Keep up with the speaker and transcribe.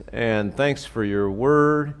and thanks for your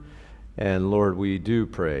word. And Lord, we do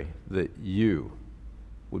pray that you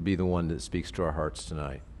would be the one that speaks to our hearts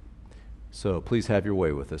tonight. So please have your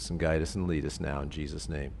way with us and guide us and lead us now in Jesus'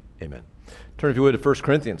 name. Amen. Turn, if you would, to 1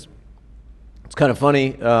 Corinthians. It's kind of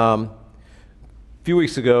funny. A few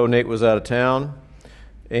weeks ago, Nate was out of town,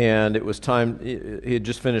 and it was time. He had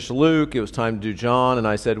just finished Luke. It was time to do John, and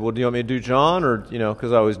I said, well, do you want me to do John? Or,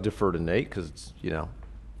 because I always defer to Nate because it's,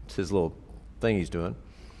 it's his little thing he's doing.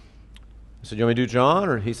 I said, you want me to do John?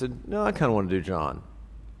 Or he said, no, I kind of want to do John.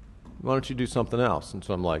 Why don't you do something else? And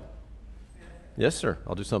so I'm like, yes, sir,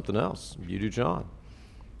 I'll do something else. You do John.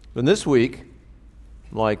 Then this week,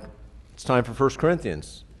 I'm like, it's time for 1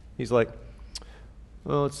 Corinthians. He's like,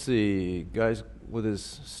 well, let's see, guys with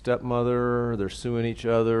his stepmother, they're suing each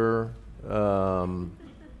other,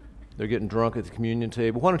 they're getting drunk at the communion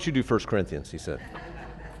table. Why don't you do 1 Corinthians, he said.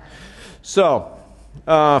 So,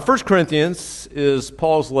 1 Corinthians is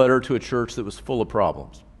Paul's letter to a church that was full of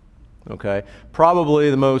problems. Okay? Probably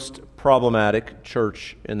the most problematic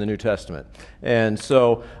church in the New Testament. And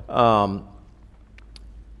so,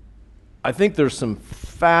 I think there's some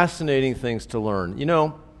fascinating things to learn.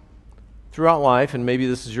 Throughout life, and maybe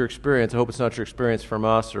this is your experience, I hope it's not your experience from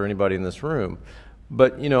us or anybody in this room,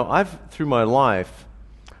 but, I've, through my life,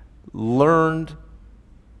 learned,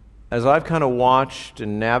 as I've kind of watched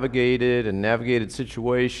and navigated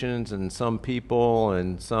situations and some people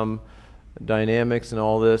and some dynamics and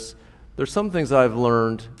all this, there's some things I've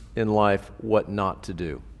learned in life what not to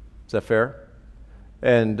do. Is that fair?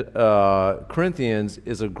 And Corinthians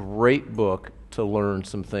is a great book to learn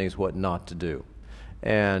some things what not to do.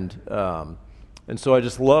 And so I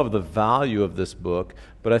just love the value of this book.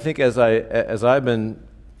 But I think as I've been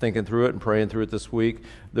thinking through it and praying through it this week,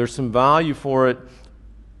 there's some value for it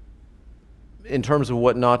in terms of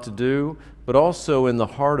what not to do, but also in the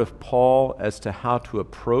heart of Paul as to how to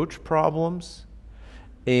approach problems,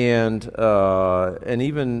 and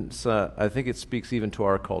even I think it speaks even to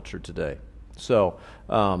our culture today. So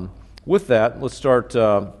with that, let's start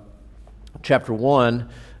chapter 1.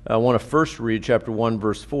 I want to first read chapter 1,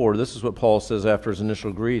 verse 4. This is what Paul says after his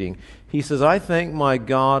initial greeting. He says, I thank my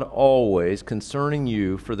God always concerning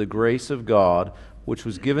you for the grace of God which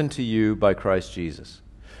was given to you by Christ Jesus.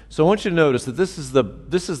 So I want you to notice that this is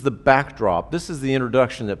the backdrop. This is the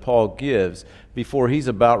introduction that Paul gives before he's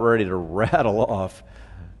about ready to rattle off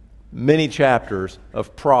many chapters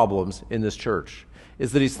of problems in this church.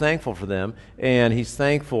 Is that he's thankful for them, and he's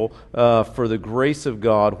thankful for the grace of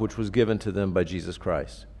God which was given to them by Jesus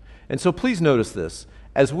Christ. And so please notice this.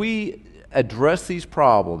 As we address these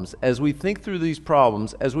problems, as we think through these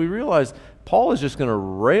problems, as we realize Paul is just going to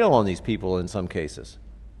rail on these people in some cases,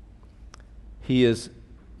 he is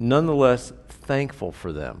nonetheless thankful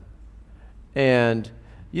for them. And,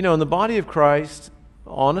 in the body of Christ,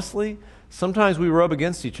 honestly, sometimes we rub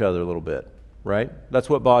against each other a little bit, right? That's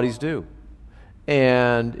what bodies do.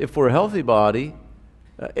 And if we're a healthy body,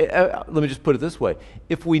 let me just put it this way.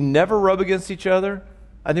 If we never rub against each other,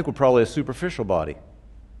 I think we're probably a superficial body.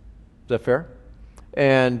 Is that fair?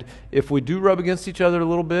 And if we do rub against each other a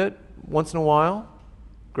little bit, once in a while,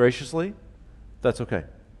 graciously, that's okay.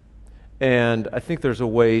 And I think there's a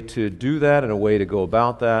way to do that and a way to go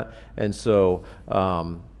about that. And so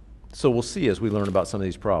we'll see as we learn about some of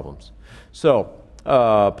these problems. So,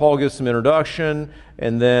 Paul gives some introduction,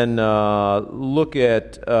 and then look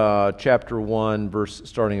at chapter 1,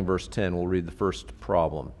 starting in verse 10. We'll read the first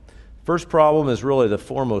problem. First problem is really the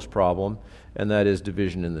foremost problem, and that is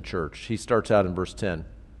division in the church. He starts out in verse 10.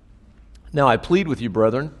 Now I plead with you,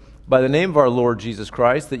 brethren, by the name of our Lord Jesus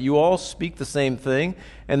Christ, that you all speak the same thing,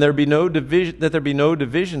 and there be no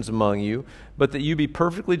divisions among you, but that you be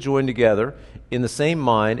perfectly joined together in the same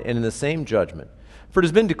mind and in the same judgment. For it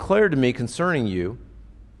has been declared to me concerning you,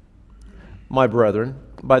 my brethren,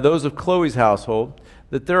 by those of Chloe's household,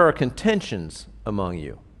 that there are contentions among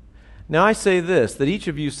you. Now I say this, that each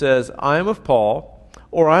of you says, I am of Paul,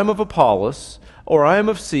 or I am of Apollos, or I am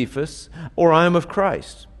of Cephas, or I am of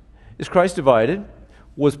Christ. Is Christ divided?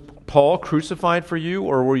 Was Paul crucified for you,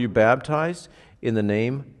 or were you baptized in the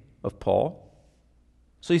name of Paul?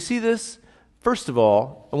 So you see this? First of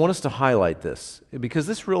all, I want us to highlight this, because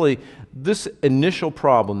this initial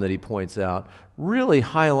problem that he points out really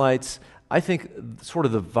highlights, I think, sort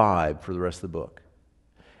of the vibe for the rest of the book.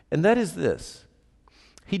 And that is this.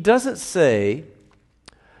 He doesn't say,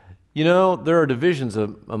 there are divisions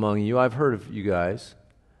among you. I've heard of you guys.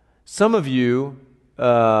 Some of you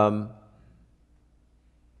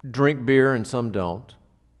drink beer and some don't.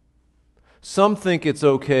 Some think it's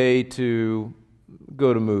okay to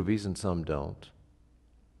go to movies and some don't.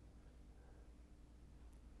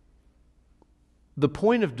 the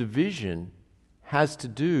point of division has to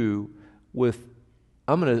do with,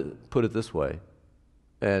 I'm going to put it this way,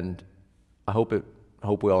 and I hope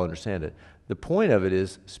we all understand it. The point of it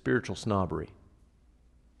is spiritual snobbery.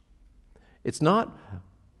 It's not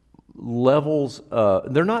levels,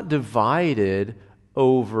 they're not divided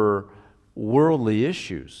over worldly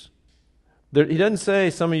issues. He doesn't say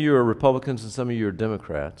some of you are Republicans and some of you are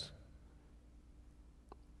Democrats.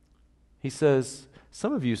 He says,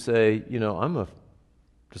 some of you say, I'm a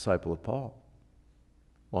disciple of Paul.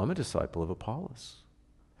 Well, I'm a disciple of Apollos.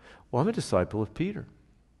 Well, I'm a disciple of Peter.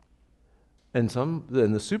 And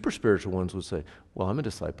the super spiritual ones would say, well, I'm a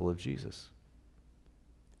disciple of Jesus.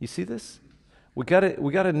 You see this? We got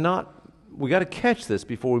to catch this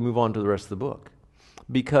before we move on to the rest of the book.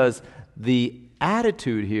 Because the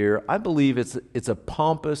attitude here, I believe it's a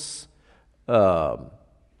pompous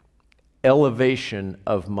elevation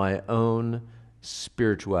of my own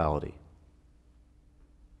spirituality.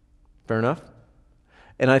 Fair enough?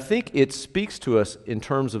 And I think it speaks to us in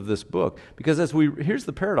terms of this book, because here's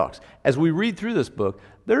the paradox. As we read through this book,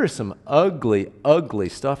 there is some ugly, ugly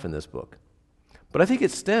stuff in this book. But I think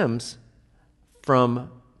it stems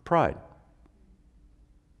from pride.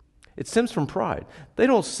 It stems from pride. They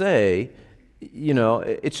don't say,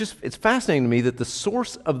 it's fascinating to me that the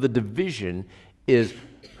source of the division is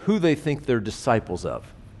who they think they're disciples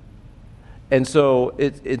of. And so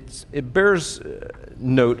it bears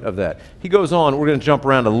note of that. He goes on, we're going to jump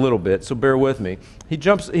around a little bit, so bear with me. He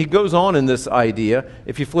goes on in this idea,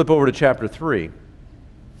 if you flip over to chapter 3,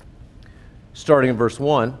 starting in verse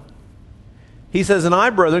 1. He says, and I,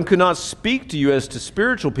 brethren, could not speak to you as to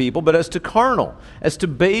spiritual people, but as to carnal, as to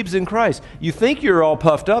babes in Christ. You think you're all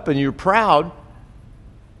puffed up and you're proud,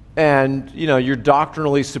 and you're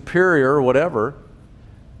doctrinally superior or whatever,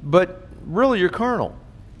 but really you're carnal.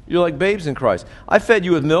 You're like babes in Christ. I fed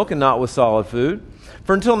you with milk and not with solid food.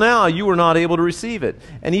 For until now you were not able to receive it,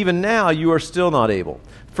 and even now you are still not able,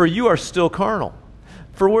 for you are still carnal.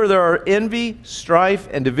 For where there are envy, strife,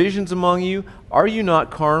 and divisions among you, are you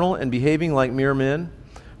not carnal and behaving like mere men?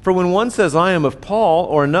 For when one says, I am of Paul,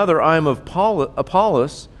 or another, I am of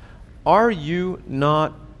Apollos, are you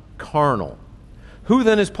not carnal? Who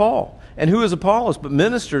then is Paul? And who is Apollos but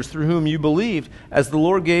ministers through whom you believed, as the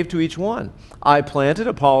Lord gave to each one? I planted,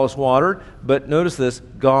 Apollos watered, but notice this,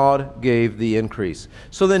 God gave the increase.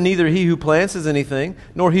 So then neither he who plants is anything,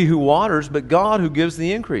 nor he who waters, but God who gives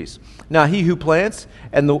the increase. Now he who plants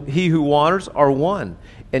and he who waters are one,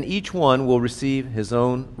 and each one will receive his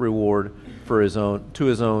own reward to his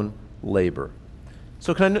own labor.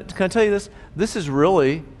 So can I tell you this? This is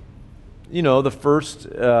really, the first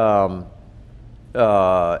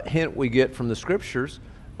hint we get from the Scriptures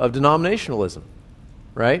of denominationalism,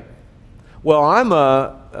 right? Well, I'm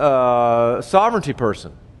a sovereignty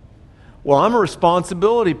person. Well, I'm a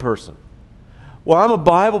responsibility person. Well, I'm a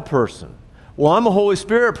Bible person. Well, I'm a Holy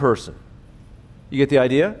Spirit person. You get the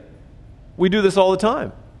idea? We do this all the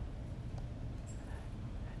time.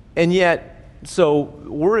 And yet, so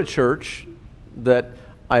we're a church that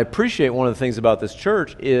I appreciate. One of the things about this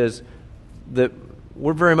church is that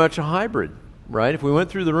we're very much a hybrid, right? If we went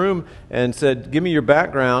through the room and said, give me your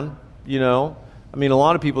background, a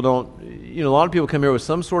lot of people don't, a lot of people come here with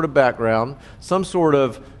some sort of background, some sort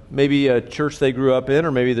of maybe a church they grew up in,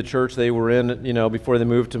 or maybe the church they were in, before they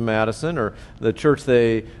moved to Madison, or the church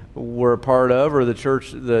they were a part of, or the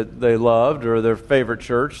church that they loved, or their favorite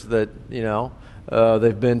church that,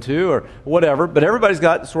 they've been to, or whatever. But everybody's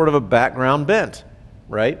got sort of a background bent,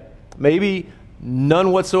 right? Maybe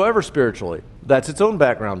none whatsoever spiritually. That's its own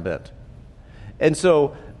background bent. And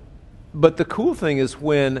so, but the cool thing is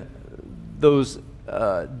when those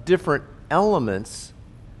different elements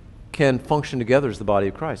can function together as the body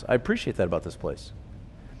of Christ. I appreciate that about this place.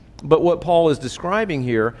 But what Paul is describing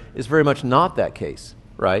here is very much not that case,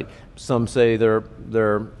 right? Some say they're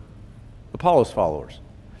Apollos followers.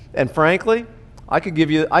 And frankly, I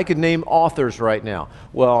could name authors right now.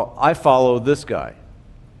 Well, I follow this guy,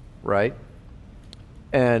 right?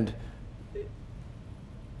 And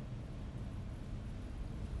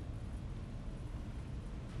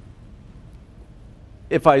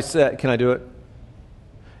if I said, can I do it?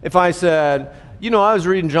 If I said, I was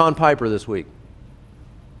reading John Piper this week.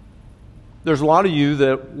 There's a lot of you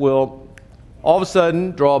that will all of a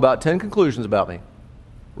sudden draw about 10 conclusions about me,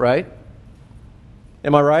 right?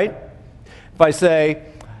 Am I right? If I say,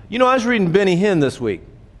 I was reading Benny Hinn this week.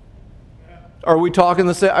 Are we talking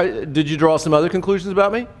the same? Did you draw some other conclusions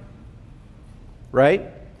about me?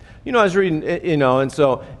 Right? You know, I was reading,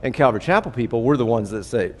 and Calvary Chapel people, we're the ones that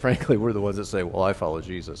say, frankly, well, I follow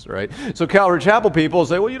Jesus, right? So Calvary Chapel people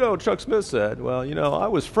say, well, Chuck Smith said, well, I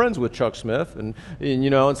was friends with Chuck Smith, and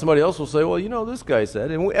somebody else will say, well, this guy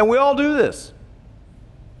said, and we all do this.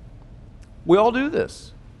 We all do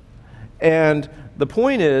this. And the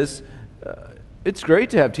point is, it's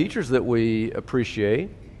great to have teachers that we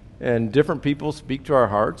appreciate, and different people speak to our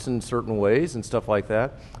hearts in certain ways and stuff like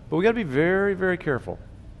that, but we got to be very, very careful.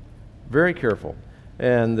 Very careful.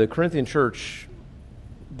 And the Corinthian church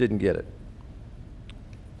didn't get it.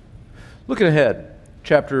 Looking ahead,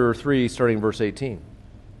 chapter 3, starting verse 18.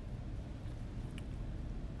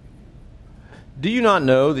 Do you not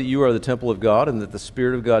know that you are the temple of God and that the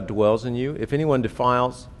Spirit of God dwells in you? If anyone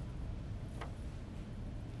defiles...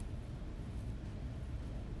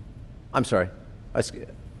 I'm sorry.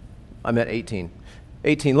 I meant 18.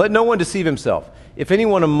 18. Let no one deceive himself. If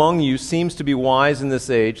anyone among you seems to be wise in this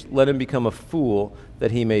age, let him become a fool,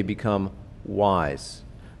 that he may become wise.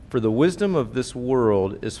 For the wisdom of this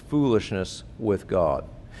world is foolishness with God.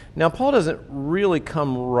 Now, Paul doesn't really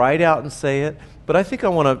come right out and say it, but I think I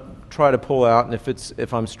want to try to pull out, and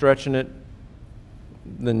if I'm stretching it,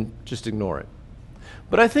 then just ignore it.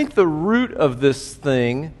 But I think the root of this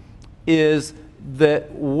thing is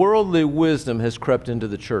that worldly wisdom has crept into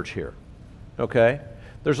the church here. Okay?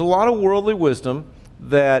 There's a lot of worldly wisdom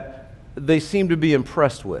that they seem to be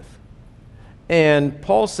impressed with. And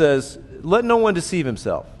Paul says, let no one deceive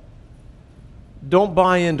himself. Don't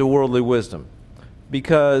buy into worldly wisdom.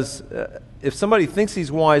 Because if somebody thinks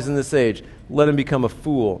he's wise in this age, let him become a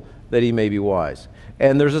fool that he may be wise.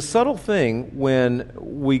 And there's a subtle thing when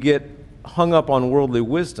we get hung up on worldly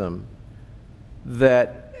wisdom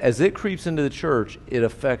that as it creeps into the church, it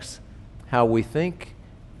affects how we think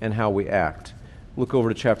and how we act. Look over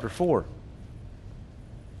to chapter 4.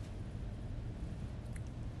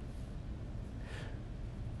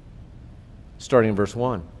 Starting in verse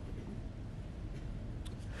 1.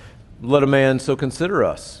 Let a man so consider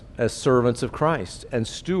us as servants of Christ and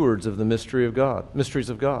stewards of the mysteries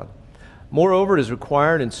of God. Moreover, it is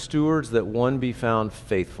required in stewards that one be found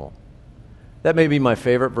faithful. That may be my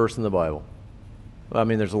favorite verse in the Bible. I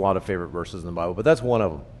mean, there's a lot of favorite verses in the Bible, but that's one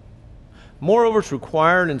of them. Moreover, it's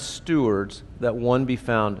required in stewards that one be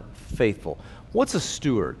found faithful. What's a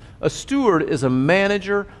steward? A steward is a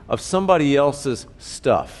manager of somebody else's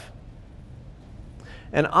stuff.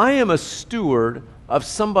 And I am a steward of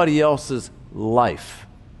somebody else's life.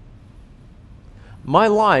 My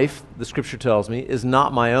life, the Scripture tells me, is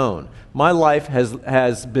not my own. My life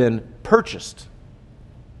has been purchased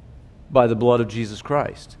by the blood of Jesus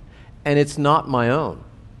Christ. And it's not my own.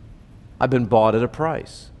 I've been bought at a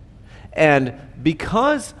price. And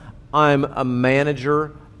because I'm a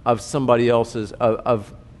manager of somebody else's,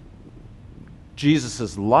 of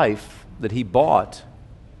Jesus' life that he bought,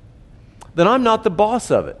 then I'm not the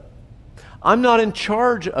boss of it. I'm not in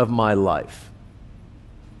charge of my life.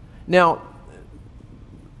 Now,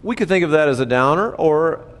 we could think of that as a downer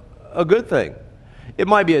or a good thing. It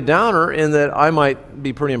might be a downer in that I might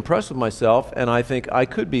be pretty impressed with myself and I think I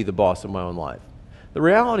could be the boss of my own life. The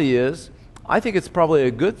reality is, I think it's probably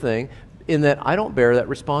a good thing in that I don't bear that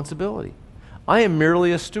responsibility. I am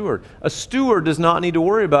merely a steward. A steward does not need to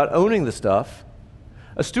worry about owning the stuff.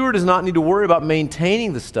 A steward does not need to worry about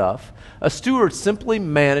maintaining the stuff. A steward simply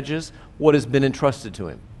manages what has been entrusted to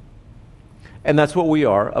him. And that's what we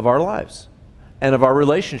are of our lives and of our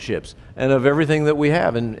relationships and of everything that we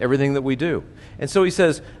have and everything that we do. And so he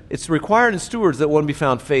says, it's required in stewards that one be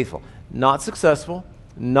found faithful, not successful,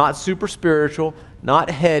 not super spiritual, not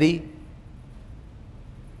heady,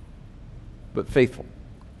 but faithful.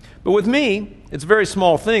 But with me, it's a very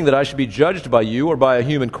small thing that I should be judged by you or by a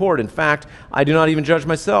human court. In fact, I do not even judge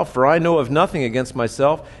myself, for I know of nothing against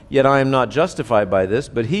myself, yet I am not justified by this,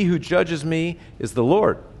 but he who judges me is the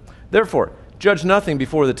Lord. Therefore, judge nothing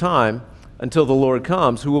before the time until the Lord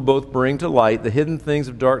comes, who will both bring to light the hidden things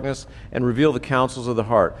of darkness and reveal the counsels of the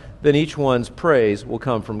heart. Then each one's praise will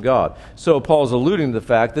come from God. So Paul's alluding to the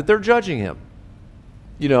fact that they're judging him.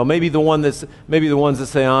 You know, maybe the ones that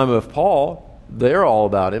say, I'm of Paul, they're all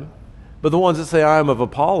about him. But the ones that say, I am of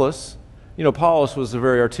Apollos, Apollos was a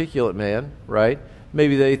very articulate man, right?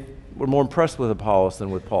 Maybe they were more impressed with Apollos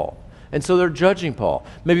than with Paul. And so they're judging Paul.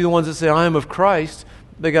 Maybe the ones that say, I am of Christ,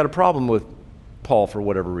 they got a problem with Paul for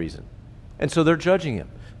whatever reason. And so they're judging him.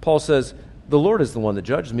 Paul says, the Lord is the one that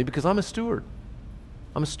judges me because I'm a steward.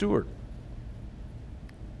 I'm a steward.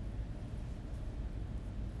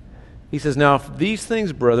 He says, now if these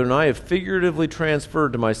things, brethren, I have figuratively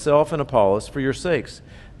transferred to myself and Apollos for your sakes,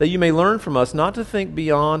 that you may learn from us not to think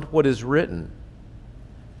beyond what is written,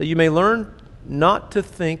 that you may learn not to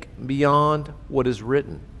think beyond what is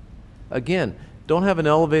written. Again, don't have an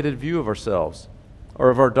elevated view of ourselves or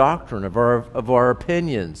of our doctrine, of our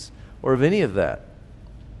opinions, or of any of that.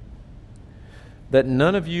 That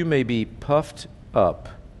none of you may be puffed up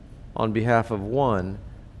on behalf of one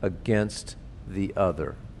against the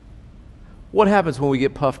other. What happens when we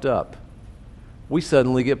get puffed up? We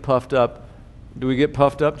suddenly get puffed up. Do we get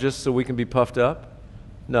puffed up just so we can be puffed up?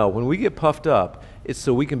 No, when we get puffed up, it's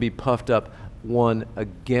so we can be puffed up one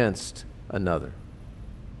against another.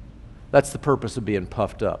 That's the purpose of being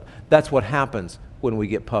puffed up. That's what happens when we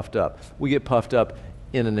get puffed up. We get puffed up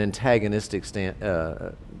in an antagonistic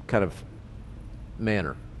kind of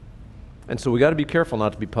manner. And so we got to be careful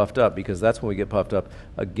not to be puffed up, because that's when we get puffed up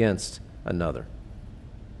against another.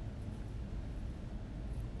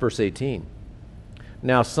 Verse 18.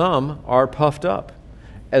 Now some are puffed up,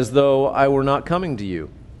 as though I were not coming to you.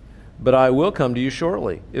 But I will come to you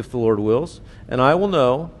shortly, if the Lord wills, and I will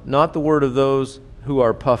know not the word of those who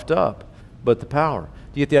are puffed up, but the power.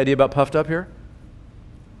 Do you get the idea about puffed up here?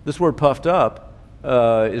 This word puffed up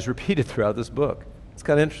is repeated throughout this book. It's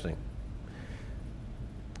kind of interesting.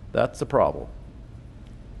 That's a problem.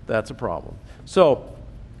 That's a problem. So,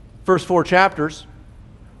 first 4 chapters,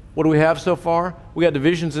 what do we have so far? We got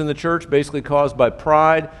divisions in the church basically caused by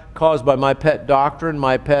pride, caused by my pet doctrine,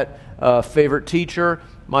 my pet favorite teacher,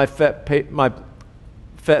 my pet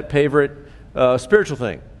favorite spiritual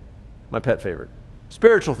thing. My pet favorite.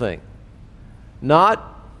 Spiritual thing. Not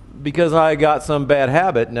because I got some bad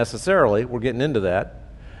habit necessarily, we're getting into that,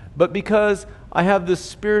 but because I have this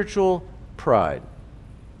spiritual pride.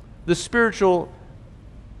 The spiritual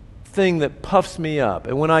thing that puffs me up.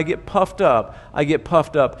 And when I get puffed up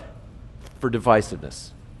for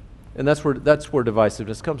divisiveness. And that's where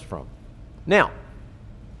divisiveness comes from. Now,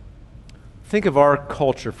 think of our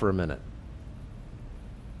culture for a minute.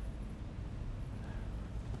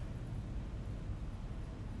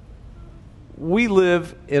 We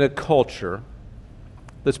live in a culture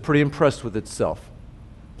that's pretty impressed with itself.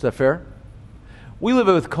 Is that fair? We live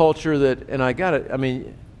with a culture that,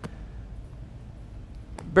 and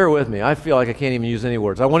bear with me, I feel like I can't even use any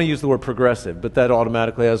words. I want to use the word progressive, but that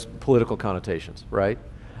automatically has political connotations, right?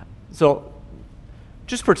 So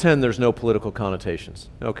just pretend there's no political connotations,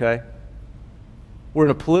 okay? We're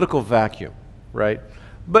in a political vacuum, right?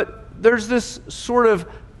 But there's this sort of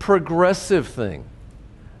progressive thing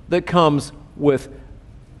that comes with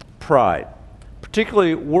pride,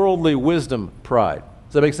 particularly worldly wisdom pride.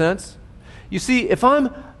 Does that make sense? You see, if I'm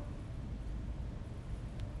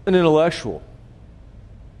an intellectual,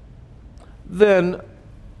 then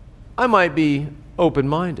I might be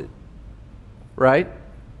open-minded, right?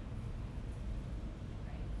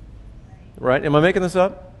 Right? Am I making this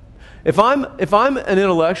up? If I'm an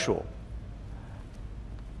intellectual,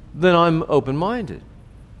 then I'm open-minded.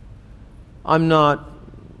 I'm not.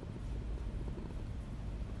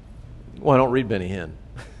 Well, I don't read Benny Hinn.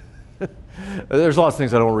 There's lots of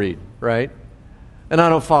things I don't read, right? And I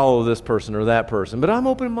don't follow this person or that person, but I'm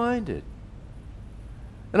open-minded.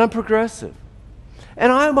 And I'm progressive.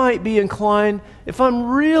 And I might be inclined, if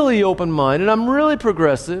I'm really open-minded, I'm really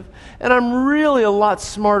progressive, and I'm really a lot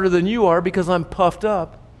smarter than you are because I'm puffed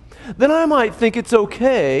up, then I might think it's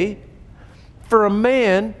okay for a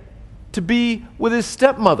man to be with his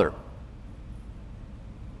stepmother.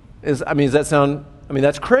 Does that sound,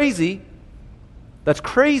 that's crazy. That's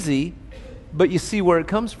crazy, but you see where it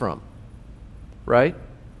comes from, right?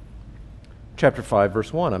 Chapter 5,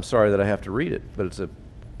 verse 1. I'm sorry that I have to read it, but it's a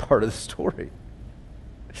part of the story.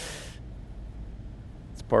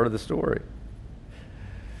 It's part of the story.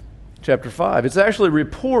 Chapter 5. It's actually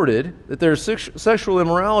reported that there's sexual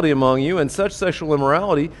immorality among you, and such sexual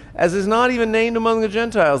immorality as is not even named among the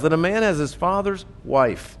Gentiles, that a man has his father's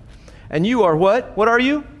wife. And you are what? What are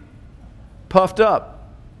you? Puffed up.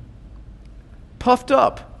 Puffed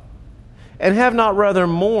up. And have not rather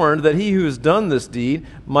mourned that he who has done this deed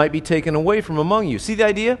might be taken away from among you. See the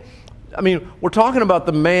idea? We're talking about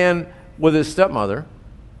the man with his stepmother.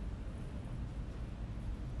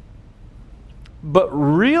 But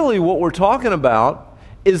really what we're talking about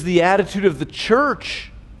is the attitude of the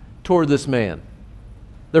church toward this man.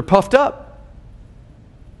 They're puffed up.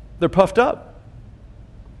 They're puffed up.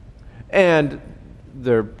 And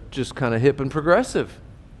they're just kind of hip and progressive.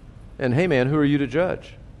 And hey man, who are you to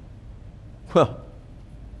judge? Well,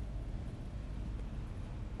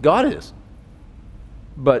 God is.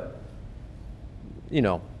 But,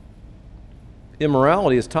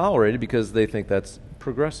 immorality is tolerated because they think that's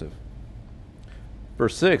progressive.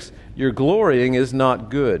 Verse 6, your glorying is not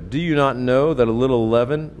good. Do you not know that a little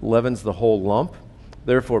leaven leavens the whole lump?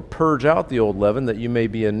 Therefore purge out the old leaven, that you may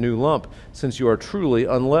be a new lump, since you are truly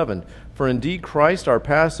unleavened. For indeed Christ our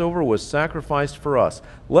Passover was sacrificed for us.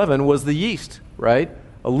 Leaven was the yeast, right?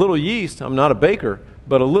 A little yeast, I'm not a baker,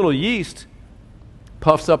 but a little yeast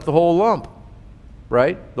puffs up the whole lump,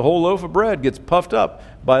 right? The whole loaf of bread gets puffed up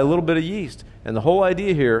by a little bit of yeast. And the whole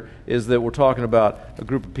idea here is that we're talking about a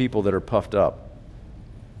group of people that are puffed up.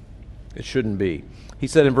 It shouldn't be. He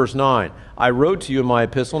said in verse 9, I wrote to you in my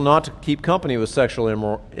epistle not to keep company with sexually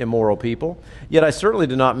immoral people, yet I certainly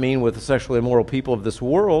do not mean with the sexually immoral people of this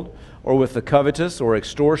world, or with the covetous, or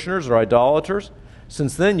extortioners, or idolaters,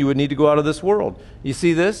 since then you would need to go out of this world. You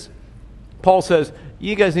see this? Paul says,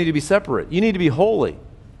 you guys need to be separate. You need to be holy.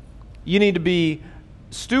 You need to be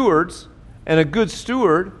stewards, and a good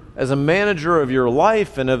steward, as a manager of your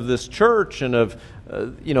life and of this church and of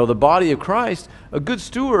the body of Christ, a good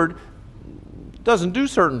steward doesn't do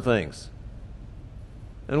certain things.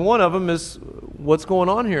 And one of them is what's going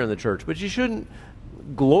on here in the church. But you shouldn't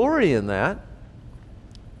glory in that.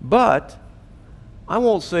 But I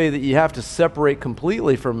won't say that you have to separate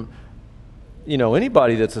completely from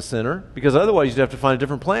anybody that's a sinner, because otherwise you'd have to find a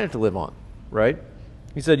different planet to live on, right?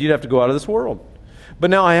 He said you'd have to go out of this world. But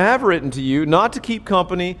now I have written to you not to keep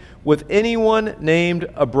company with anyone named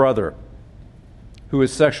a brother who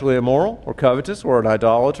is sexually immoral or covetous or an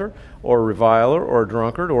idolater or a reviler or a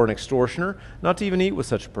drunkard or an extortioner, not to even eat with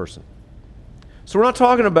such a person. So we're not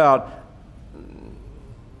talking about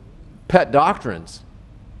pet doctrines.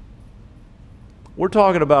 We're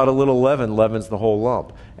talking about a little leaven leavens the whole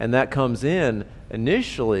lump. And that comes in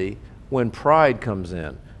initially when pride comes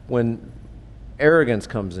in, when arrogance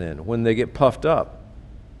comes in, when they get puffed up.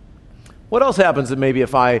 What else happens that maybe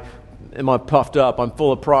if I'm puffed up, I'm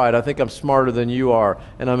full of pride, I think I'm smarter than you are,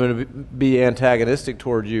 and I'm going to be antagonistic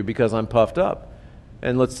toward you because I'm puffed up?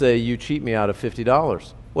 And let's say you cheat me out of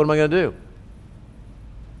 $50. What am I going to do?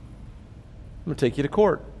 I'm going to take you to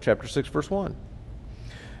court. Chapter 6, verse 1.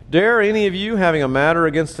 Dare any of you, having a matter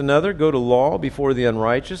against another, go to law before the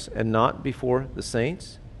unrighteous and not before the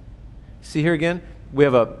saints? See here again, we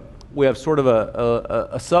have sort of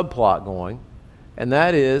a subplot going, and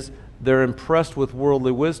that is they're impressed with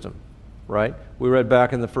worldly wisdom, right? We read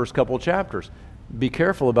back in the first couple of chapters. Be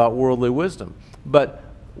careful about worldly wisdom. But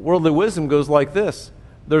worldly wisdom goes like this.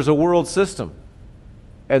 There's a world system,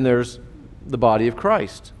 and there's the body of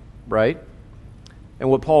Christ, right? And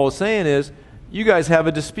what Paul is saying is, you guys have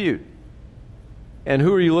a dispute. And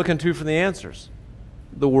who are you looking to for the answers?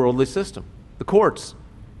 The worldly system, the courts,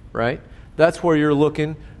 right? That's where you're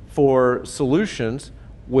looking for solutions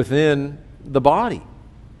within the body,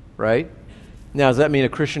 right? Now, does that mean a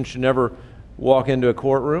Christian should never walk into a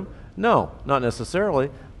courtroom? No, not necessarily.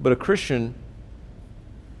 But a Christian,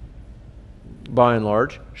 by and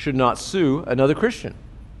large, should not sue another Christian.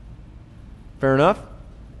 Fair enough?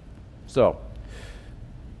 So,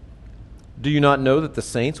 do you not know that the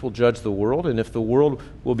saints will judge the world? And if the world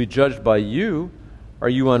will be judged by you, are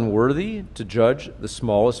you unworthy to judge the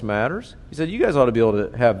smallest matters? He said, you guys ought to be able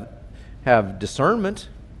to have discernment.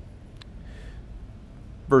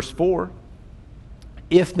 Verse 4,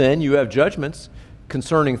 if then you have judgments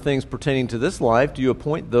concerning things pertaining to this life, do you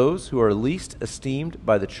appoint those who are least esteemed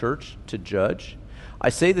by the church to judge? I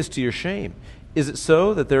say this to your shame. Is it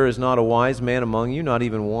so that there is not a wise man among you, not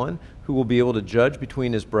even one, who will be able to judge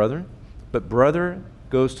between his brethren? But brother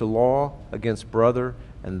goes to law against brother,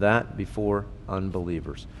 and that before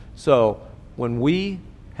unbelievers. So when we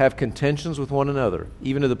have contentions with one another,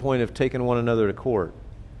 even to the point of taking one another to court,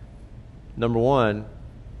 number one,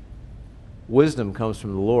 wisdom comes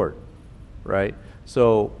from the Lord, right?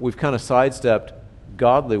 So we've kind of sidestepped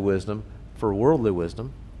godly wisdom for worldly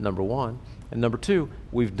wisdom, number one. And number two,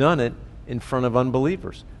 we've done it in front of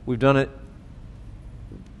unbelievers. We've done it,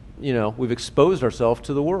 we've exposed ourselves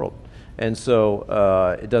to the world. And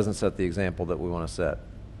so it doesn't set the example that we want to set.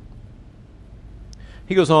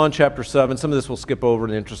 He goes on, chapter 7. Some of this we'll skip over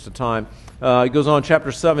in the interest of time. He goes on,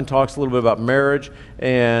 chapter 7 talks a little bit about marriage.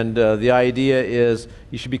 And the idea is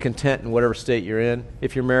you should be content in whatever state you're in.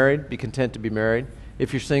 If you're married, be content to be married.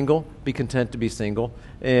 If you're single, be content to be single.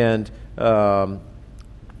 And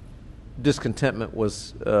discontentment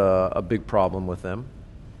was a big problem with them.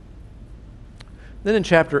 Then in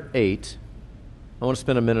chapter 8, I want to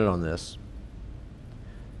spend a minute on this.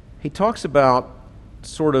 He talks about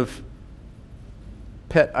sort of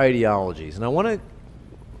pet ideologies. And I want to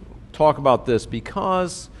talk about this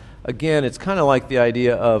because, again, it's kind of like the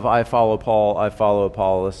idea of I follow Paul, I follow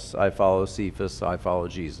Apollos, I follow Cephas, I follow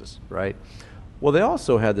Jesus, right? Well, they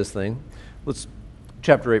also had this thing.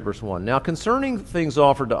 Chapter 8, verse 1. Now, concerning things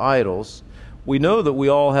offered to idols, we know that we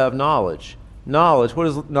all have knowledge. Knowledge, what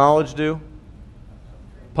does knowledge do?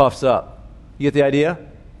 puffs up. You get the idea?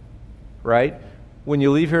 Right? When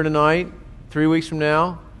you leave here tonight, 3 weeks from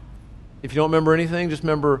now, if you don't remember anything, just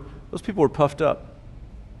remember those people were puffed up.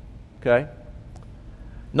 Okay?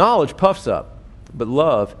 Knowledge puffs up, but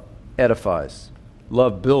love edifies.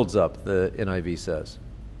 Love builds up, the NIV says.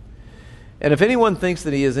 And if anyone thinks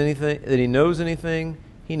that he knows anything,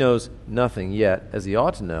 he knows nothing yet, as he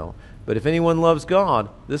ought to know. But if anyone loves God,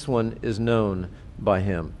 this one is known by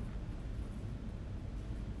him.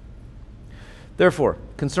 Therefore,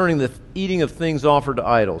 concerning the eating of things offered to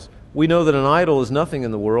idols, we know that an idol is nothing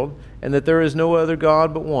in the world, and that there is no other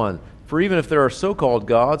God but one. For even if there are so-called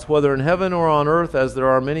gods, whether in heaven or on earth, as there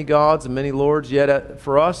are many gods and many lords, yet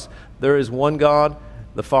for us there is one God,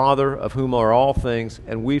 the Father, of whom are all things,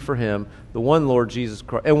 and we for him, the one Lord Jesus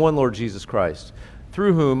Christ, and one Lord Jesus Christ,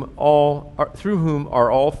 through whom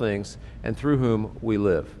are all things, and through whom we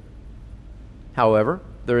live. However,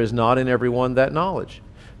 there is not in everyone that knowledge.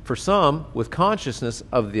 For some, with consciousness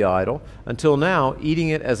of the idol, until now, eating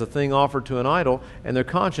it as a thing offered to an idol, and their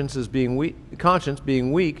conscience being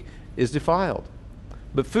weak, is defiled.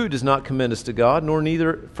 But food does not commend us to God,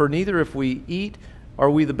 for neither if we eat are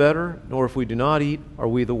we the better, nor if we do not eat are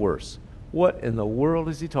we the worse. What in the world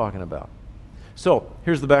is he talking about? So,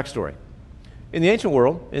 here's the backstory. In the ancient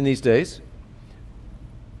world, in these days,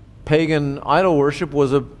 pagan idol worship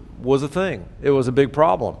was a thing. It was a big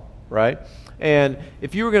problem, right? And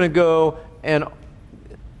if you were going to go and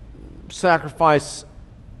sacrifice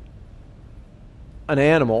an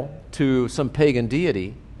animal to some pagan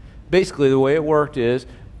deity, basically the way it worked is,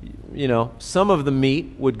 some of the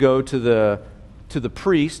meat would go to the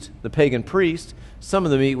priest, the pagan priest. Some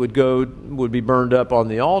of the meat would be burned up on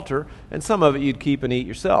the altar, and some of it you'd keep and eat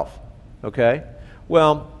yourself. Okay?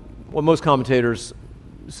 Well, what most commentators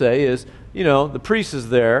say is, the priest is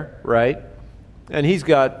there, right? And he's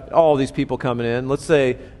got all these people coming in. Let's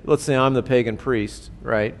say I'm the pagan priest,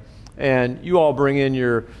 right? And you all bring in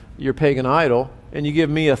your pagan idol, and you give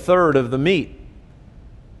me a third of the meat.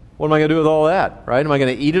 What am I going to do with all that, right? Am I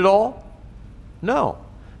going to eat it all? No.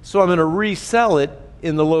 So I'm going to resell it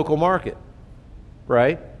in the local market,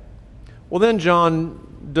 right? Well, then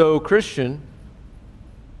John Doe Christian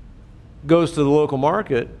goes to the local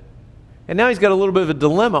market, and now he's got a little bit of a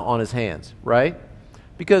dilemma on his hands, right?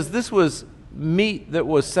 Because this was meat that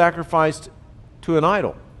was sacrificed to an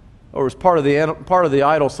idol, or was part of the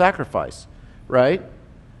idol sacrifice, right?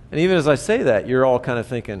 And even as I say that, you're all kind of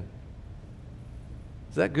thinking,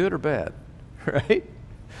 is that good or bad, right?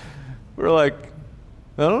 We're like,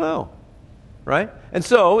 I don't know, right? And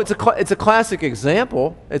so it's a classic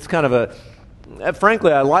example. It's kind of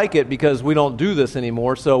frankly, I like it because we don't do this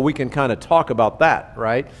anymore, so we can kind of talk about that,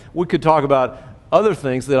 right? We could talk about other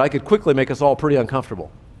things that I could quickly make us all pretty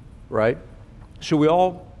uncomfortable, right? Should we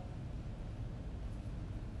all?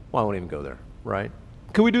 Well, I won't even go there, right?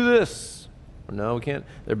 Can we do this? No, we can't.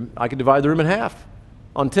 I could divide the room in half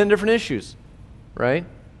on 10 different issues, right?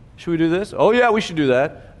 Should we do this? Oh, yeah, we should do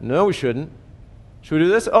that. No, we shouldn't. Should we do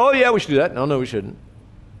this? Oh, yeah, we should do that. No, we shouldn't.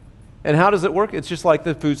 And how does it work? It's just like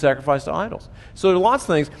the food sacrificed to idols. So there are lots of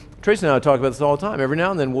things. Tracy and I talk about this all the time. Every now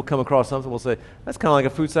and then we'll come across something, we'll say, that's kind of like a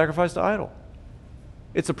food sacrificed to idol.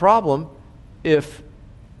 It's a problem if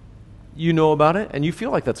you know about it and you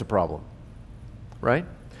feel like that's a problem, right?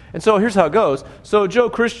 And so here's how it goes. So Joe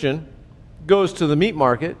Christian goes to the meat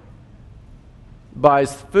market,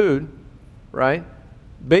 buys food, right?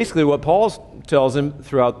 Basically what Paul tells him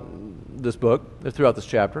throughout this book, throughout this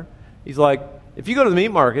chapter, he's like, if you go to the meat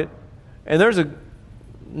market and there's a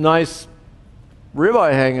nice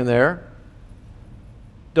ribeye hanging there,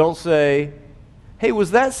 don't say, hey,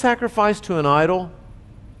 was that sacrificed to an idol?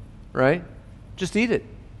 Right? Just eat it.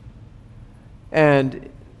 And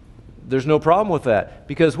there's no problem with that.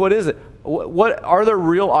 Because what is it? What are there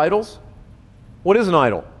real idols? What is an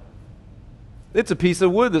idol? It's a piece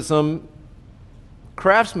of wood that some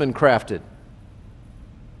craftsman crafted.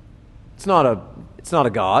 It's not a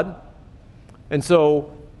god. And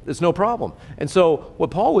so it's no problem. And so what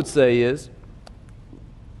Paul would say is,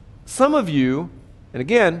 some of you, and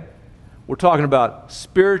again, we're talking about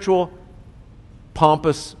spiritual,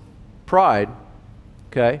 pompous pride,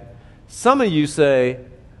 okay? Some of you say,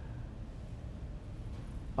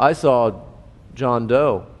 I saw John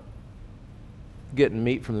Doe getting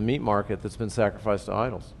meat from the meat market that's been sacrificed to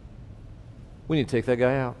idols. We need to take that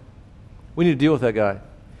guy out. We need to deal with that guy.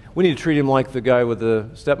 We need to treat him like the guy with the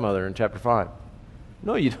stepmother in chapter 5.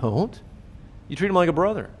 No, you don't. You treat him like a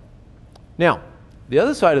brother. Now, the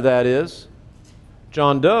other side of that is,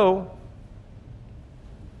 John Doe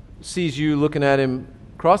sees you looking at him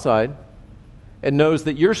cross-eyed and knows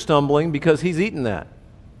that you're stumbling because he's eaten that.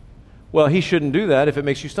 Well, he shouldn't do that if it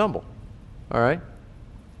makes you stumble. All right?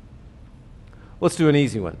 Let's do an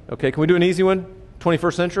easy one. Okay, can we do an easy one?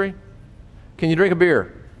 21st century? Can you drink a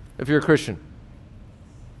beer if you're a Christian?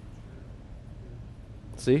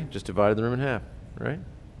 See, just divided the room in half, right?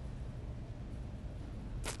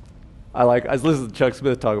 I was listening to Chuck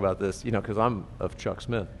Smith talk about this, because I'm of Chuck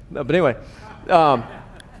Smith. No, but anyway,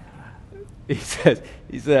 he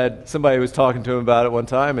said somebody was talking to him about it one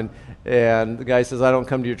time, and the guy says, I don't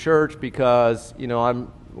come to your church because, I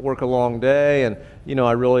work a long day, and,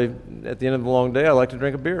 I really, at the end of the long day, I like to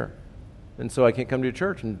drink a beer. And so I can't come to your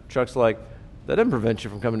church. And Chuck's like, that doesn't prevent you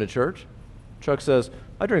from coming to church. Chuck says,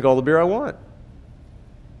 I drink all the beer I want.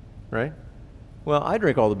 Right? Well, I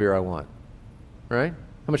drink all the beer I want. Right?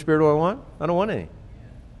 How much beer do I want? I don't want any.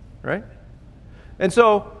 Right? And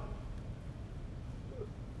so,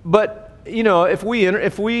 but, if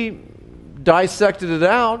we dissected it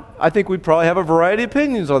out, I think we'd probably have a variety of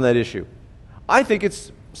opinions on that issue. I think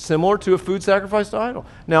it's similar to a food sacrificed to idol.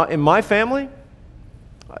 Now, in my family,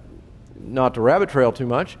 not to rabbit trail too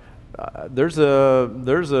much, there's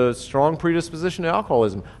a strong predisposition to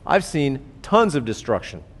alcoholism. I've seen tons of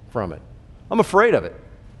destruction from it. I'm afraid of it.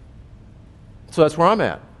 So that's where I'm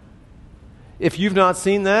at. If you've not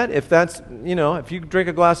seen that, if you drink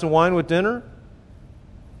a glass of wine with dinner,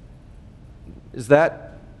 is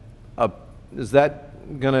that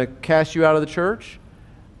going to cast you out of the church?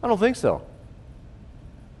 I don't think so.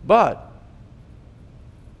 But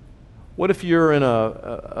what if you're in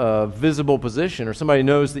a visible position, or somebody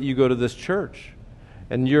knows that you go to this church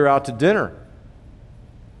and you're out to dinner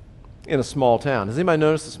in a small town? Has anybody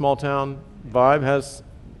noticed the small town vibe has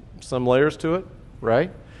some layers to it,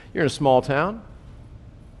 right? You're in a small town.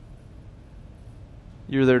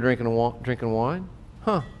 You're there drinking wine.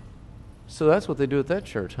 Huh. So that's what they do at that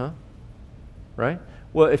church, huh? Right?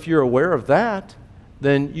 Well, if you're aware of that,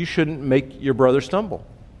 then you shouldn't make your brother stumble.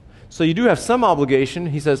 So you do have some obligation,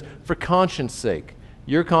 he says, for conscience sake.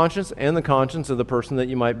 Your conscience and the conscience of the person that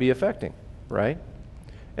you might be affecting, right?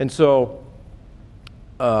 And so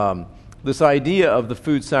this idea of the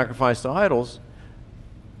food sacrificed to idols,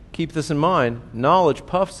 keep this in mind, knowledge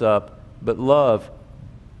puffs up, but love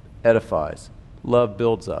edifies. Love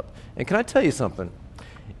builds up. And can I tell you something?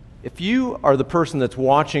 If you are the person that's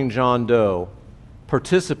watching John Doe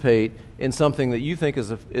participate in something that you think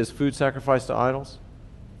is food sacrificed to idols,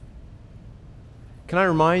 can I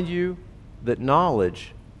remind you that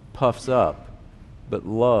knowledge puffs up, but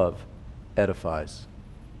love edifies?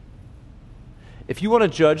 If you want to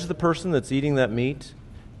judge the person that's eating that meat,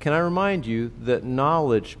 can I remind you that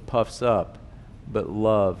knowledge puffs up, but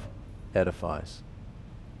love edifies?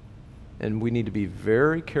 And we need to be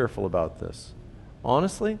very careful about this.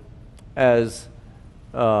 Honestly, as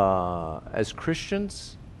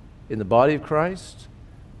Christians in the body of Christ,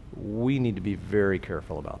 we need to be very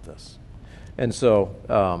careful about this. And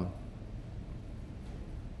so,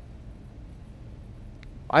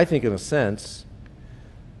 I think in a sense,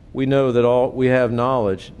 we know that we have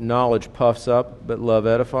knowledge. Knowledge puffs up, but love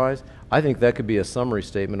edifies. I think that could be a summary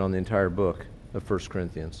statement on the entire book of 1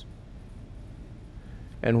 Corinthians.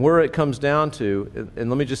 And where it comes down to, and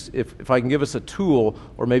let me just, if I can give us a tool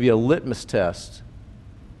or maybe a litmus test,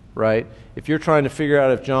 right? If you're trying to figure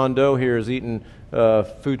out if John Doe here is eating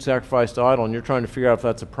food sacrificed to idol, and you're trying to figure out if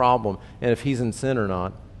that's a problem and if he's in sin or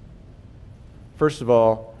not, first of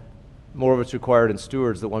all, more of it's required in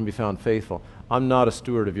stewards that one be found faithful. I'm not a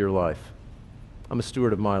steward of your life. I'm a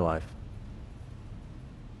steward of my life.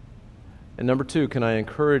 And number two, can I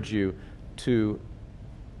encourage you to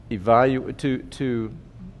evaluate, to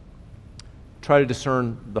try to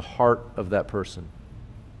discern the heart of that person.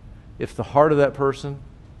 If the heart of that person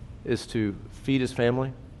is to feed his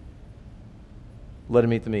family, let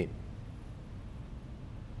him eat the meat.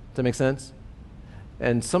 Does that make sense?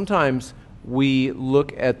 And sometimes we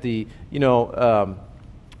look at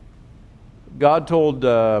God told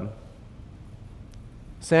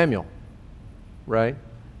Samuel, right?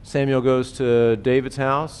 Samuel goes to David's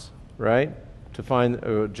house, right? To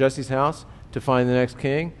find Jesse's house, to find the next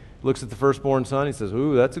king. Looks at the firstborn son. He says,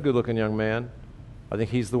 ooh, that's a good-looking young man. I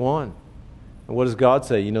think he's the one. And what does God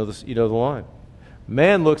say? You know the line.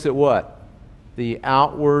 Man looks at what? The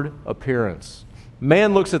outward appearance.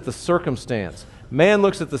 Man looks at the circumstance. Man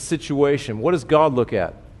looks at the situation. What does God look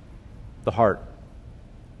at? The heart.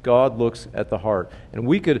 God looks at the heart. And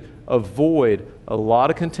we could avoid a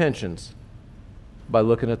lot of contentions by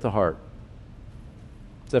looking at the heart.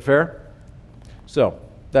 Is that fair? So,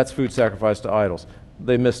 that's food sacrificed to idols.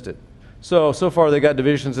 They missed it. So far they got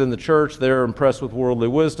divisions in the church. They're impressed with worldly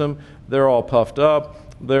wisdom. They're all puffed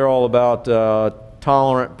up. They're all about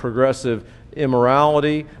tolerant, progressive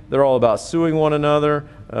immorality. They're all about suing one another.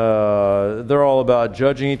 They're all about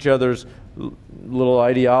judging each other's little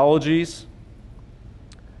ideologies.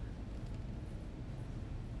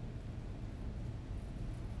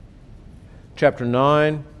 Chapter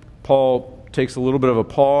 9, Paul takes a little bit of a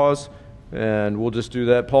pause, and we'll just do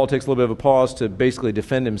that. Paul takes a little bit of a pause to basically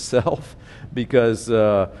defend himself because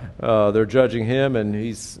they're judging him, and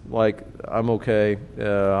he's like, I'm okay.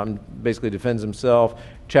 Basically defends himself.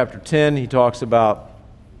 Chapter 10, he talks about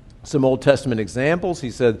some Old Testament examples.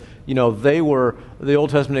 He said, they were the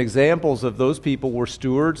Old Testament examples of those people were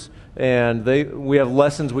stewards, and we have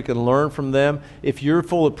lessons we can learn from them. If you're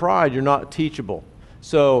full of pride, you're not teachable.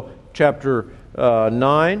 So chapter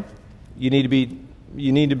 9, you need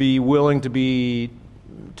to be willing to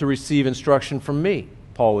receive instruction from me,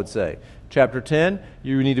 Paul would say. Chapter 10,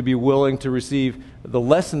 you need to be willing to receive the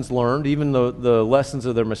lessons learned, even the lessons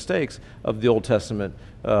of their mistakes of the Old Testament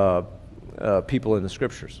people in the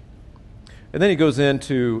Scriptures. And then he goes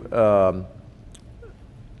into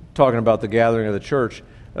talking about the gathering of the church,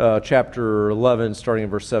 chapter 11, starting in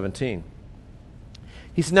verse 17.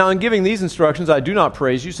 He said, now in giving these instructions, I do not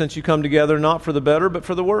praise you, since you come together not for the better, but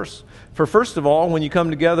for the worse. For first of all, when you come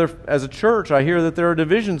together as a church, I hear that there are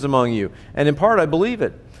divisions among you, and in part I believe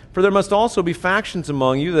it. For there must also be factions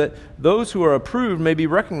among you, that those who are approved may be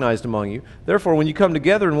recognized among you. Therefore, when you come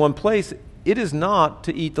together in one place, it is not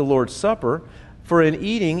to eat the Lord's Supper, for in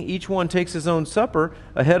eating, each one takes his own supper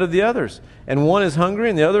ahead of the others, and one is hungry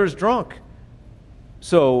and the other is drunk.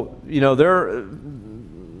 So,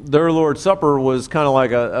 their Lord's Supper was kind of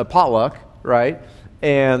like a potluck, right?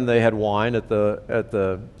 And they had wine at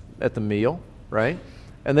the meal, right?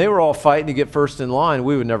 And they were all fighting to get first in line.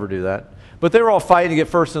 We would never do that. But they were all fighting to get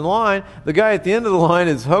first in line. The guy at the end of the line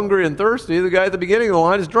is hungry and thirsty. The guy at the beginning of the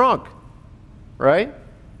line is drunk, right?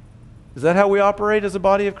 Is that how we operate as a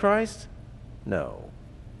body of Christ? No,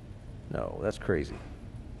 that's crazy.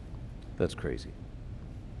 That's crazy.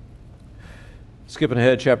 Skipping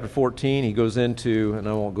ahead, chapter 14, he goes into, and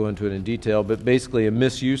I won't go into it in detail, but basically a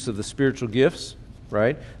misuse of the spiritual gifts,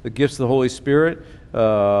 right? The gifts of the Holy Spirit.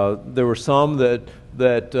 There were some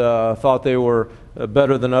that thought they were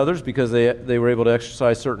better than others because they were able to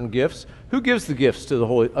exercise certain gifts. Who gives the gifts of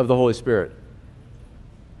the Holy Spirit?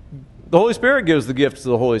 The Holy Spirit gives the gifts to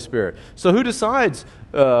the Holy Spirit. So who decides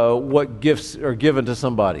what gifts are given to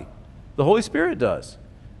somebody? The Holy Spirit does,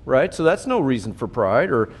 right? So that's no reason for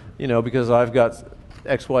pride, or because I've got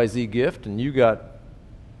XYZ gift and you got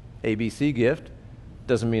ABC gift,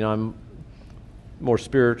 doesn't mean I'm more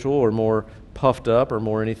spiritual or more puffed up or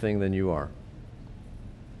more anything than you are.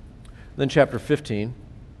 Then chapter 15,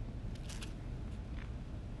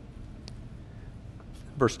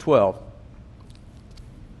 verse 12.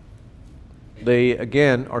 They,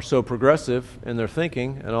 again, are so progressive in their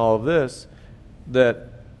thinking and all of this that,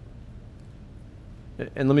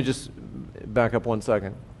 and let me just back up 1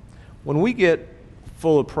 second. When we get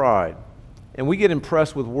full of pride and we get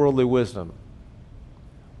impressed with worldly wisdom,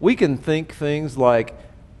 we can think things like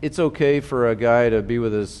it's okay for a guy to be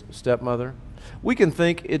with his stepmother. We can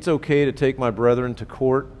think it's okay to take my brethren to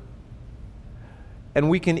court. And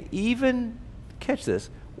we can even, catch this,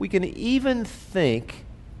 we can even think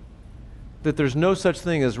that there's no such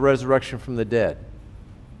thing as resurrection from the dead.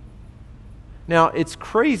 Now, it's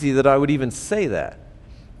crazy that I would even say that,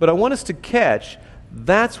 but I want us to catch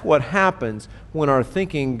that's what happens when our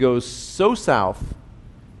thinking goes so south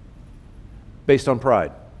based on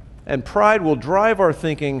pride. And pride will drive our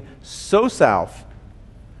thinking so south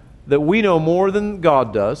that we know more than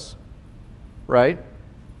God does, right?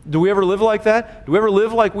 Do we ever live like that? Do we ever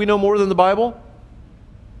live like we know more than the Bible?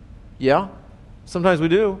 Yeah, sometimes we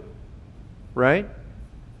do, right?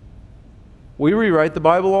 We rewrite the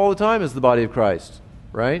Bible all the time as the body of Christ,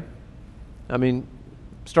 right? I mean,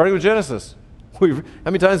 starting with Genesis. How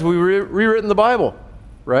many times have we rewritten the Bible,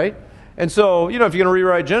 right? And so, if you're going to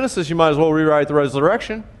rewrite Genesis, you might as well rewrite the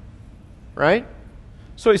resurrection, right?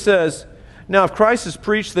 So he says, now if Christ has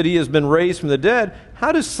preached that he has been raised from the dead,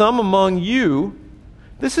 how do some among you,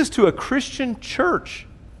 this is to a Christian church.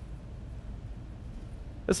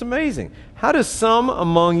 That's amazing. How does some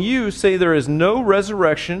among you say there is no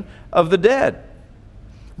resurrection of the dead?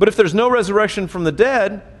 But if there's no resurrection from the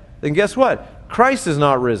dead, then guess what? Christ is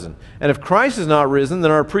not risen. And if Christ is not risen,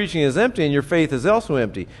 then our preaching is empty and your faith is also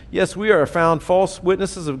empty. Yes, we are found false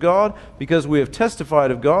witnesses of God because we have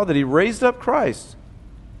testified of God that he raised up Christ.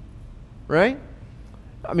 Right?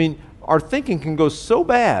 I mean, our thinking can go so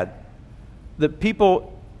bad that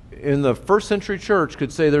people in the first century church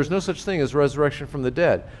could say there's no such thing as resurrection from the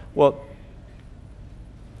dead. Well,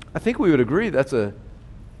 I think we would agree that's a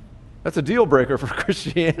deal breaker for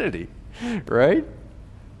Christianity, Right?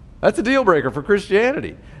 That's a deal breaker for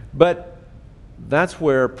Christianity. But that's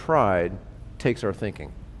where pride takes our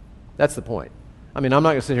thinking. That's the point. I mean, I'm not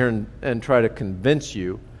going to sit here and try to convince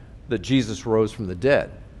you that Jesus rose from the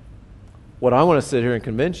dead. What I want to sit here and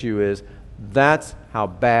convince you is that's how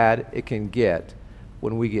bad it can get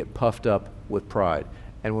when we get puffed up with pride.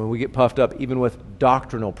 And when we get puffed up even with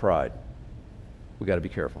doctrinal pride, we got to be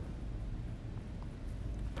careful.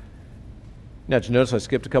 Now, did you notice I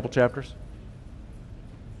skipped a couple chapters?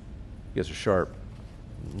 You guys are sharp.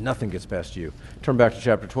 Nothing gets past you. Turn back to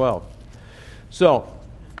chapter 12. So,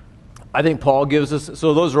 I think Paul gives us,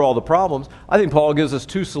 so those are all the problems. I think Paul gives us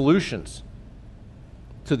two solutions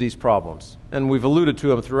to these problems. And we've alluded to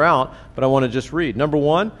them throughout, but I want to just read. Number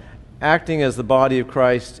one, acting as the body of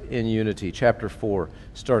Christ in unity. Chapter 4,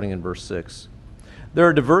 starting in verse 6. There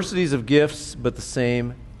are diversities of gifts, but the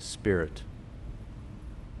same Spirit.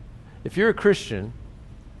 If you're a Christian,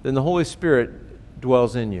 then the Holy Spirit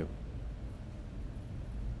dwells in you.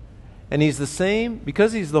 And He's the same,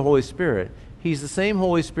 because He's the Holy Spirit, He's the same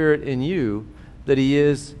Holy Spirit in you that He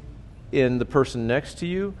is in the person next to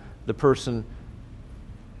you, the person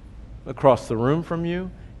across the room from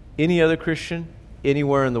you, any other Christian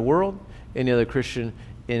anywhere in the world, any other Christian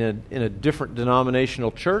in a different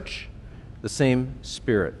denominational church, the same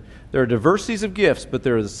Spirit. There are diversities of gifts, but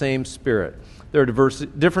they're the same Spirit. There are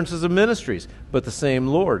differences of ministries, but the same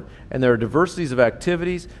Lord. And there are diversities of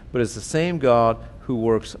activities, but it's the same God who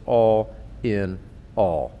works all in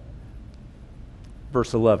all.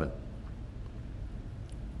 Verse 11.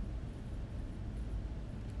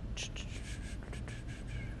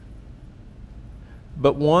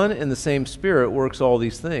 But one and the same Spirit works all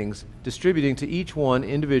these things, distributing to each one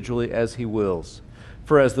individually as He wills.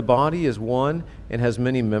 For as the body is one and has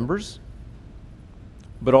many members,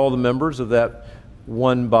 but all the members of that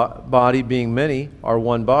one body being many are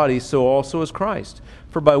one body, so also is Christ.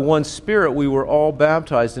 For by one Spirit we were all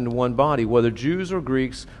baptized into one body, whether Jews or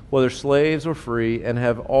Greeks, whether slaves or free, and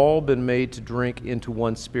have all been made to drink into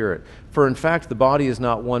one Spirit. For in fact the body is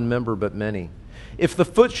not one member but many. If the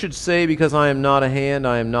foot should say, because I am not a hand,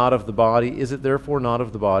 I am not of the body, is it therefore not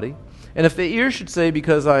of the body? And if the ear should say,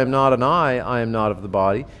 because I am not an eye, I am not of the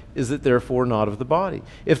body, is it therefore not of the body?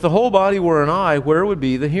 If the whole body were an eye, where would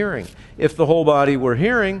be the hearing? If the whole body were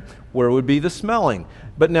hearing, where would be the smelling?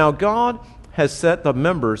 But now God has set the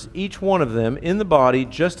members, each one of them, in the body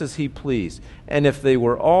just as He pleased. And if they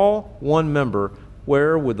were all one member,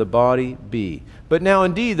 where would the body be? But now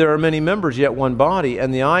indeed there are many members, yet one body,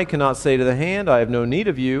 and the eye cannot say to the hand, I have no need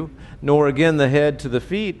of you, nor again the head to the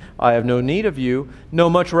feet, I have no need of you. No,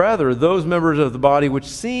 much rather, those members of the body which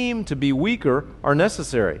seem to be weaker are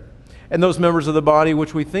necessary. And those members of the body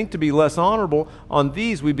which we think to be less honorable, on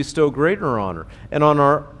these we bestow greater honor. And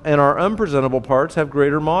our unpresentable parts have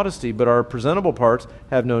greater modesty, but our presentable parts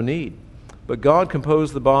have no need. But God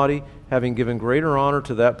composed the body, having given greater honor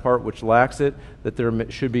to that part which lacks it, that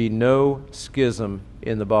there should be no schism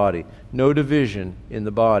in the body, no division in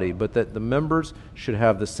the body, but that the members should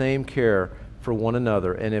have the same care for one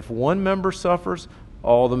another. And if one member suffers,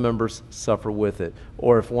 all the members suffer with it.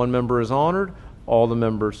 Or if one member is honored, all the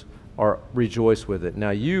members rejoice with it. Now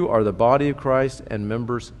you are the body of Christ and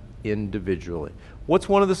members individually. What's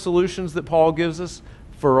one of the solutions that Paul gives us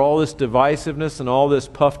for all this divisiveness and all this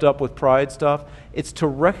puffed up with pride stuff? It's to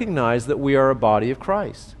recognize that we are a body of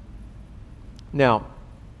Christ. Now,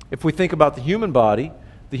 if we think about the human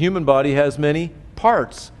body has many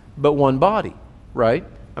parts, but one body, right?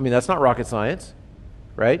 I mean, that's not rocket science,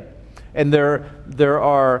 right? And there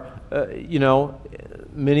are,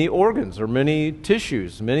 many organs or many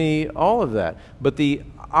tissues, all of that. But the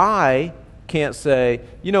eye can't say,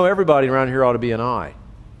 everybody around here ought to be an eye.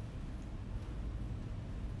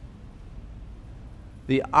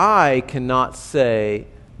 The eye cannot say,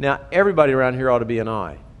 now everybody around here ought to be an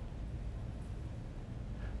eye.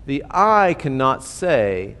 The eye cannot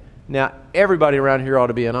say, now everybody around here ought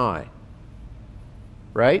to be an eye.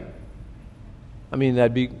 Right? I mean,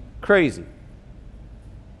 that'd be crazy.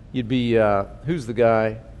 You'd be, who's the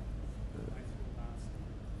guy?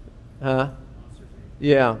 Huh?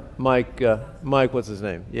 Yeah, Mike, what's his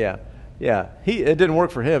name? Yeah. It didn't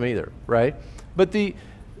work for him either, right? But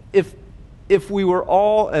if we were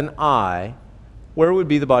all an eye, where would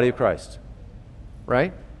be the body of Christ?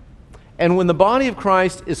 Right? And when the body of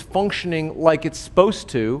Christ is functioning like it's supposed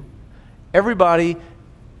to, everybody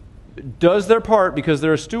does their part because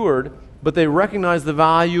they're a steward, but they recognize the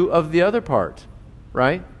value of the other part,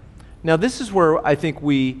 right? Now, this is where I think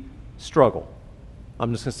we struggle.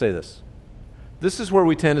 I'm just going to say this. This is where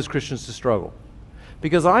we tend as Christians to struggle.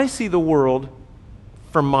 Because I see the world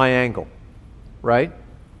from my angle, right?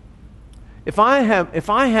 If I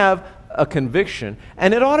have a conviction,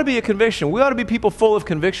 and it ought to be a conviction, we ought to be people full of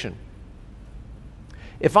conviction.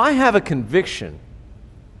 If I have a conviction,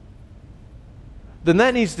 then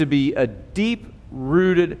that needs to be a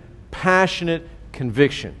deep-rooted, passionate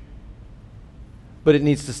conviction. But it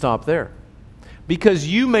needs to stop there. Because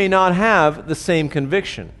you may not have the same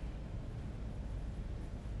conviction.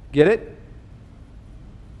 Get it?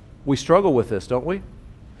 We struggle with this, don't we?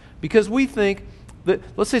 Because we think that,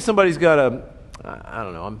 let's say somebody's got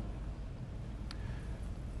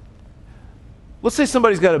let's say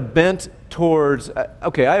somebody's got a bent towards,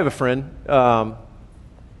 okay, I have a friend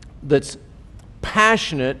that's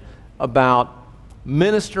passionate about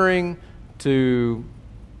ministering to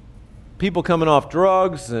people coming off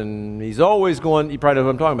drugs, and he's always going, you probably know who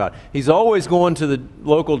I'm talking about. He's always going to the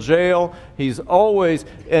local jail. He's always,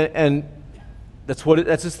 and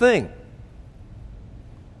that's his thing.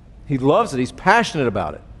 He loves it. He's passionate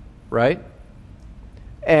about it, right?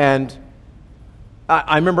 And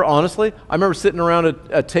I remember, honestly, sitting around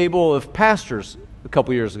a table of pastors a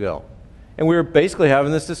couple years ago, and we were basically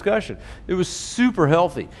having this discussion. It was super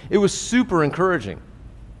healthy. It was super encouraging.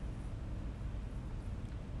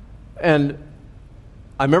 And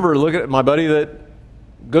I remember looking at my buddy that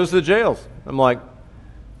goes to the jails. I'm like,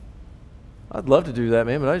 I'd love to do that,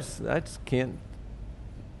 man, but I just can't.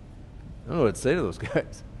 I don't know what to say to those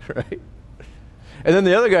guys, right? And then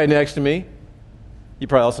the other guy next to me, you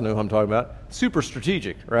probably also know who I'm talking about, super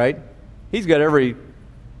strategic, right? He's got every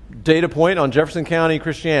data point on Jefferson County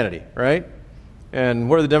Christianity, right? And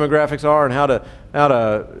where the demographics are and how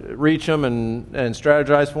to reach them and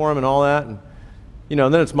strategize for them and all that. And,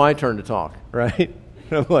 and then it's my turn to talk, right?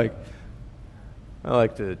 And I'm like, I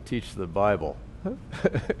like to teach the Bible,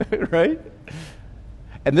 right?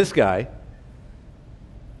 And this guy,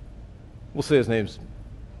 we'll say his name's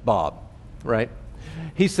Bob, right?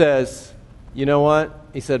 He says, you know what?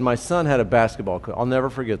 He said, my son had a basketball coach. I'll never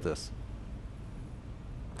forget this.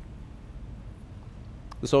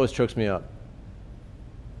 This always chokes me up.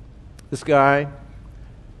 This guy,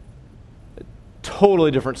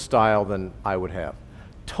 totally different style than I would have.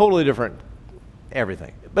 Totally different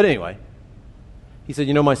everything. But anyway, he said,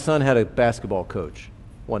 my son had a basketball coach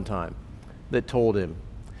one time that told him,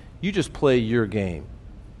 you just play your game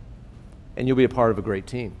and you'll be a part of a great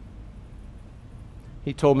team.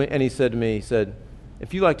 He told me, and he said to me, he said,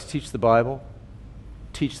 if you like to teach the Bible,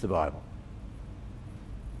 teach the Bible.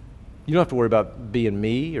 You don't have to worry about being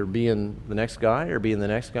me or being the next guy or being the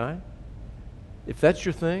next guy. If that's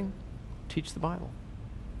your thing, teach the Bible.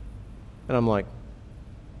 And I'm like,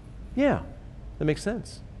 yeah, that makes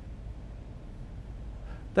sense.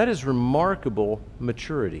 That is remarkable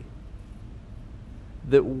maturity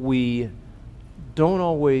that we don't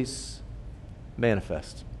always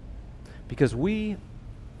manifest. Because we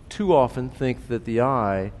too often think that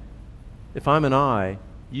if I'm an I,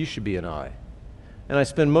 you should be an I. And I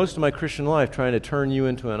spend most of my Christian life trying to turn you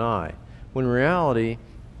into an I. When in reality,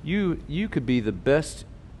 you could be the best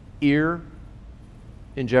ear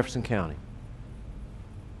in Jefferson County.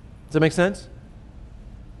 Does that make sense?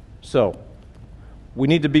 So, we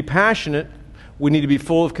need to be passionate, we need to be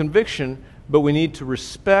full of conviction, but we need to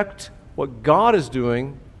respect what God is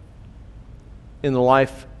doing in the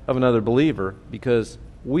life of another believer, because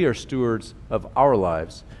we are stewards of our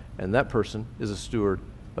lives, and that person is a steward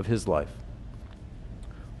of his life.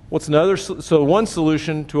 What's another? So one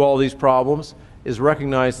solution to all these problems is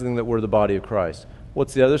recognizing that we're the body of Christ.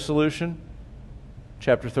 What's the other solution?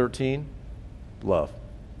 Chapter 13, love.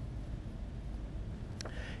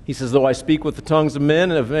 He says, though I speak with the tongues of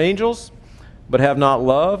men and of angels, but have not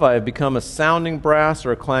love, I have become a sounding brass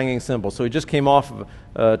or a clanging cymbal. So he just came off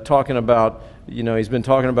of talking about, he's been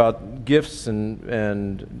talking about gifts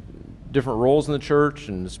and different roles in the church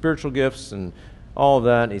and spiritual gifts and all of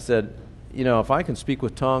that. And he said, if I can speak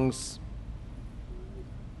with tongues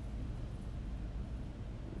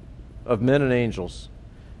of men and angels,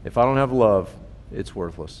 if I don't have love, it's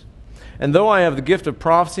worthless. And though I have the gift of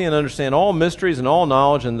prophecy and understand all mysteries and all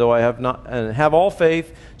knowledge, and though I have all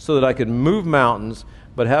faith so that I could move mountains,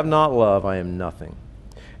 but have not love, I am nothing.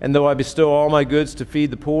 And though I bestow all my goods to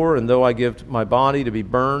feed the poor, and though I give my body to be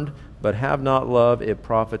burned, but have not love, it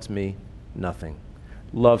profits me nothing.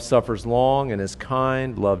 Love suffers long and is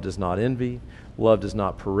kind. Love does not envy. Love does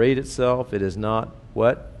not parade itself. It is not,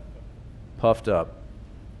 what? Puffed up.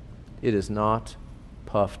 It is not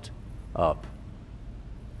puffed up.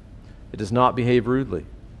 It does not behave rudely.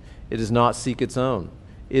 It does not seek its own.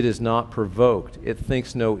 It is not provoked. It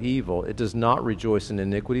thinks no evil. It does not rejoice in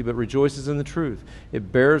iniquity, but rejoices in the truth.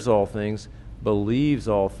 It bears all things, believes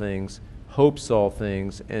all things, hopes all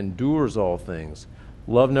things, endures all things.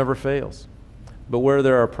 Love never fails. But where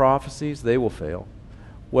there are prophecies, they will fail.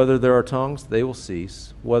 Whether there are tongues, they will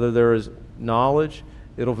cease. Whether there is knowledge,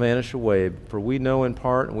 it'll vanish away. For we know in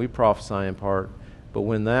part and we prophesy in part. But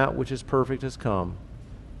when that which is perfect has come,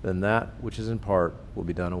 then that which is in part will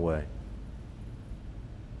be done away.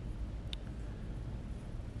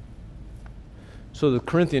 So the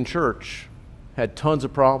Corinthian church had tons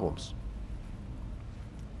of problems.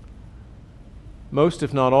 Most,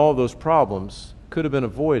 if not all, of those problems could have been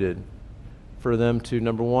avoided for them to,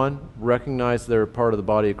 number one, recognize they're part of the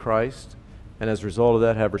body of Christ, and as a result of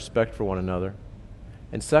that, have respect for one another.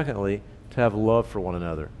 And secondly, to have love for one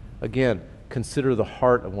another. Again, consider the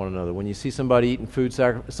heart of one another. When you see somebody eating food,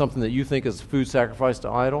 something that you think is food sacrificed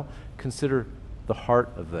to idol, consider the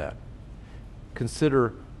heart of that.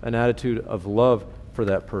 Consider an attitude of love for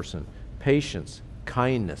that person. Patience,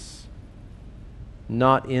 kindness,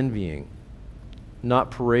 not envying,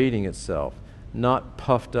 not parading itself, not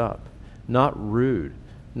puffed up, not rude,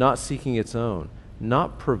 not seeking its own,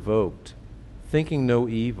 not provoked, thinking no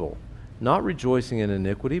evil, not rejoicing in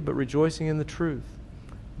iniquity, but rejoicing in the truth,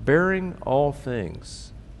 bearing all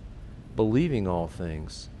things, believing all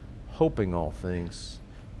things, hoping all things,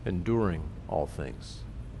 enduring all things.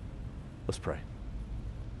 Let's pray.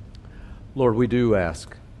 Lord, we do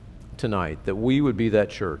ask tonight that we would be that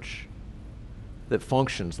church that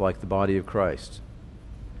functions like the body of Christ,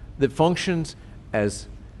 that functions as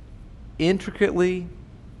intricately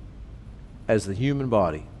as the human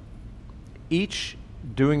body, each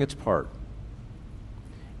doing its part,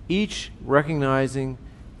 each recognizing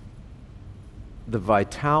the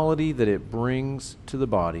vitality that it brings to the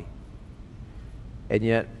body, and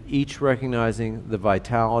yet each recognizing the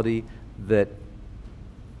vitality that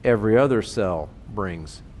every other cell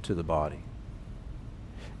brings to the body.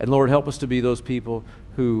 And Lord, help us to be those people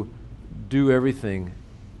who do everything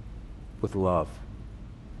with love,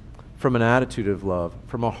 from an attitude of love,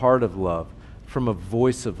 from a heart of love, from a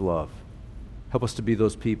voice of love. Help us to be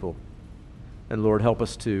those people. And Lord, help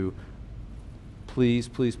us to please,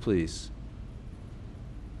 please, please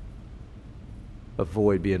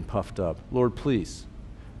avoid being puffed up. Lord, please,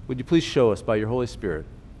 would you please show us by your Holy Spirit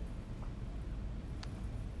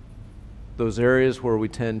those areas where we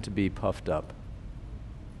tend to be puffed up.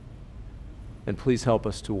 And please help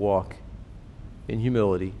us to walk in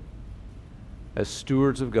humility as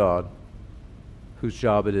stewards of God, whose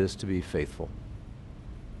job it is to be faithful.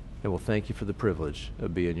 And we'll thank you for the privilege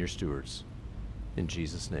of being your stewards. In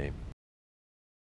Jesus' name.